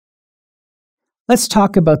Let's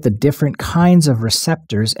talk about the different kinds of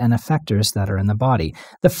receptors and effectors that are in the body.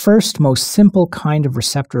 The first, most simple kind of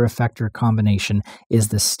receptor-effector combination is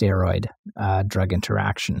the steroid drug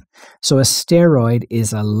interaction. So a steroid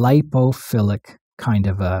is a lipophilic kind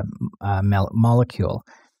of a molecule.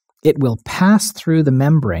 It will pass through the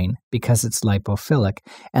membrane because it's lipophilic,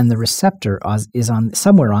 and the receptor is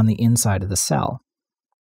somewhere on the inside of the cell.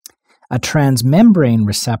 A transmembrane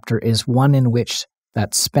receptor is one in which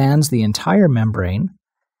that spans the entire membrane,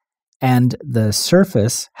 and the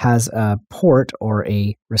surface has a port or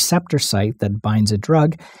a receptor site that binds a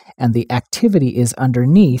drug, and the activity is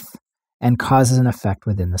underneath and causes an effect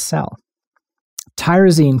within the cell.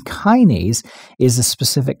 Tyrosine kinase is a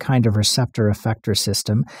specific kind of receptor-effector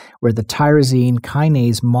system where the tyrosine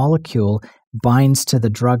kinase molecule binds to the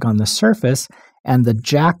drug on the surface, and the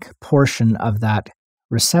JAK portion of that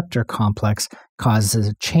receptor complex causes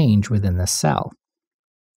a change within the cell.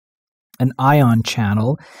 An ion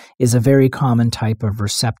channel is a very common type of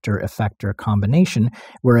receptor-effector combination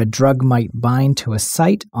where a drug might bind to a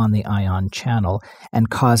site on the ion channel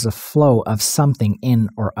and cause a flow of something in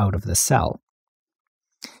or out of the cell.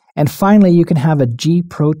 And finally, you can have a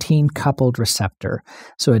G-protein coupled receptor.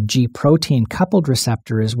 So a G-protein coupled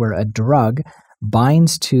receptor is where a drug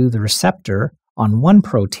binds to the receptor on one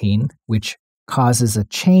protein, which causes a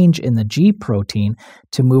change in the G protein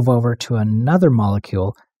to move over to another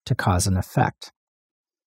molecule to cause an effect.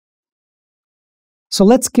 So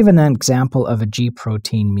let's give an example of a G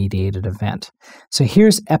protein mediated event. So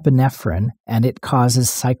here's epinephrine, and it causes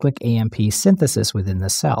cyclic AMP synthesis within the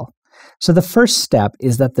cell. So the first step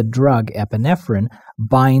is that the drug epinephrine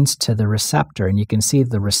binds to the receptor, and you can see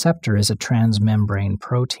the receptor is a transmembrane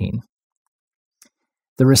protein.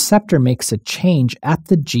 The receptor makes a change at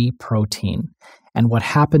the G protein, and what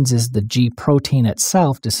happens is the G protein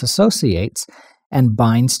itself dissociates and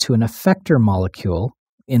binds to an effector molecule,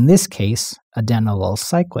 in this case, adenylyl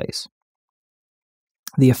cyclase.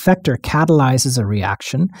 The effector catalyzes a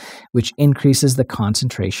reaction which increases the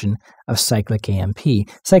concentration of cyclic AMP.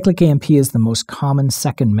 Cyclic AMP is the most common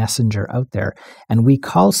second messenger out there, and we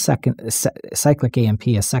call cyclic AMP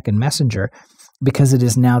a second messenger because it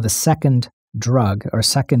is now the second drug or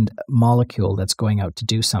second molecule that's going out to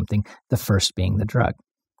do something, the first being the drug.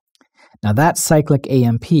 Now that cyclic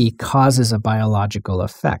AMP causes a biological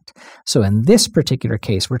effect. So in this particular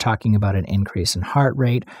case, we're talking about an increase in heart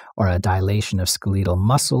rate or a dilation of skeletal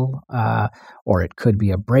muscle, or it could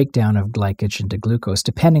be a breakdown of glycogen to glucose,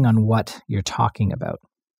 depending on what you're talking about.